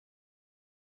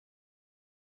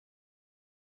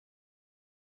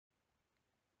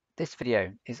This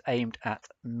video is aimed at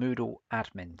Moodle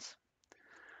admins.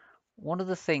 One of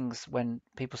the things when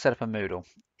people set up a Moodle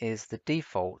is the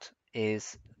default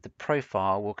is the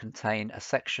profile will contain a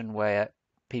section where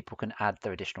people can add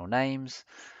their additional names,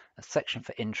 a section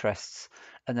for interests,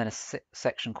 and then a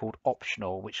section called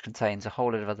optional, which contains a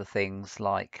whole lot of other things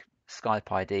like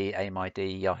Skype ID, AIM ID,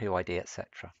 Yahoo ID,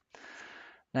 etc.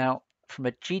 Now, from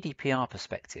a GDPR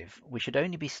perspective, we should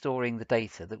only be storing the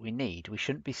data that we need. We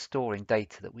shouldn't be storing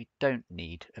data that we don't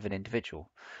need of an individual.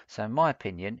 So in my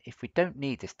opinion, if we don't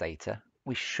need this data,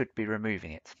 we should be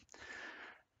removing it.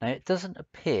 Now, it doesn't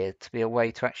appear to be a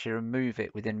way to actually remove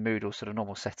it within Moodle sort of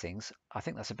normal settings. I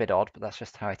think that's a bit odd, but that's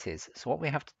just how it is. So what we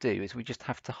have to do is we just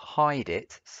have to hide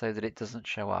it so that it doesn't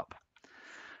show up.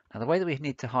 Now, the way that we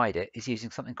need to hide it is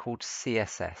using something called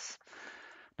CSS.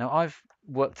 Now, I've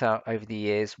worked out over the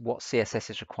years what CSS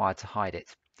is required to hide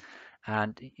it.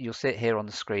 And you'll see it here on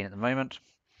the screen at the moment.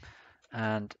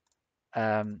 And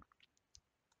the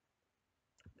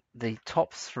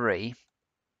top three,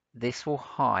 this will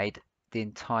hide the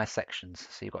entire sections.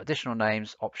 So you've got additional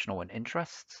names, optional, and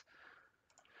interests.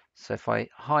 So if I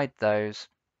hide those,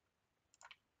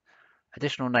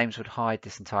 additional names would hide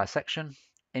this entire section,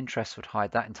 interests would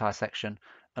hide that entire section,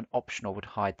 and optional would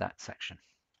hide that section.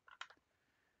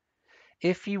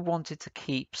 If you wanted to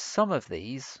keep some of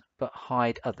these but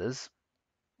hide others,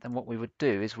 then what we would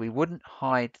do is we wouldn't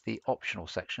hide the optional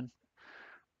section,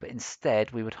 but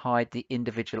instead we would hide the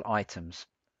individual items.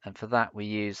 And for that we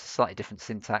use slightly different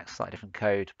syntax, slightly different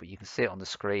code, but you can see it on the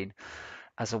screen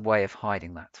as a way of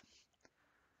hiding that.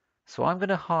 So I'm going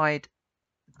to hide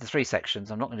the three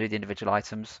sections. I'm not going to do the individual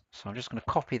items. So I'm just going to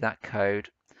copy that code.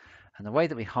 And the way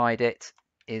that we hide it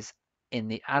is in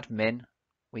the admin,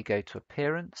 we go to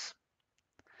appearance.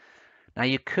 Now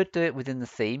you could do it within the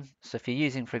theme. So if you're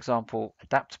using, for example,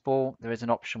 adaptable, there is an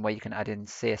option where you can add in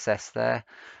CSS there.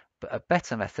 But a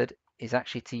better method is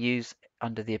actually to use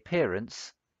under the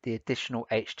appearance the additional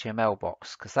HTML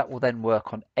box, because that will then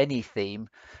work on any theme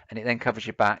and it then covers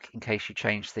your back in case you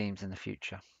change themes in the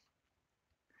future.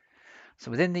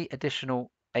 So within the additional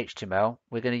HTML,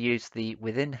 we're going to use the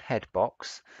within head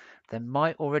box. There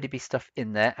might already be stuff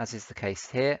in there, as is the case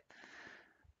here.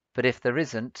 But if there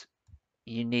isn't,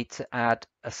 you need to add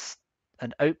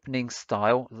an opening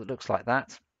style that looks like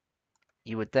that.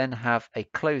 You would then have a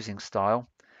closing style.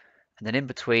 And then in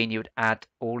between, you would add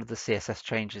all of the CSS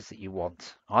changes that you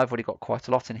want. I've already got quite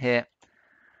a lot in here.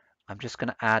 I'm just going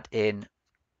to add in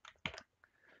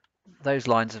those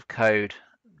lines of code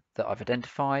that I've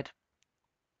identified.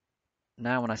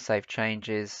 Now, when I save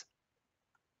changes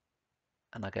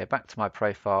and I go back to my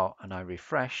profile and I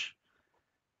refresh,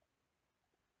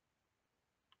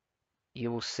 you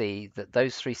will see that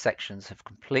those three sections have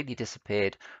completely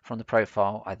disappeared from the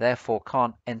profile. I therefore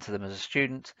can't enter them as a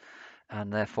student,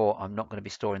 and therefore I'm not going to be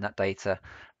storing that data,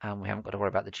 and we haven't got to worry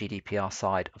about the GDPR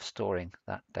side of storing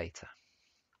that data.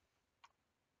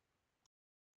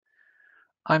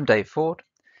 I'm Dave Foord.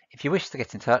 If you wish to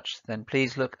get in touch, then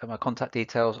please look at my contact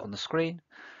details on the screen.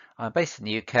 I'm based in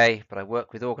the UK, but I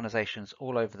work with organisations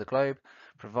all over the globe,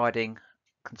 providing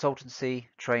consultancy,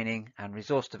 training and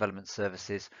resource development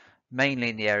services, mainly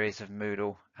in the areas of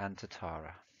Moodle and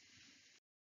Tatara.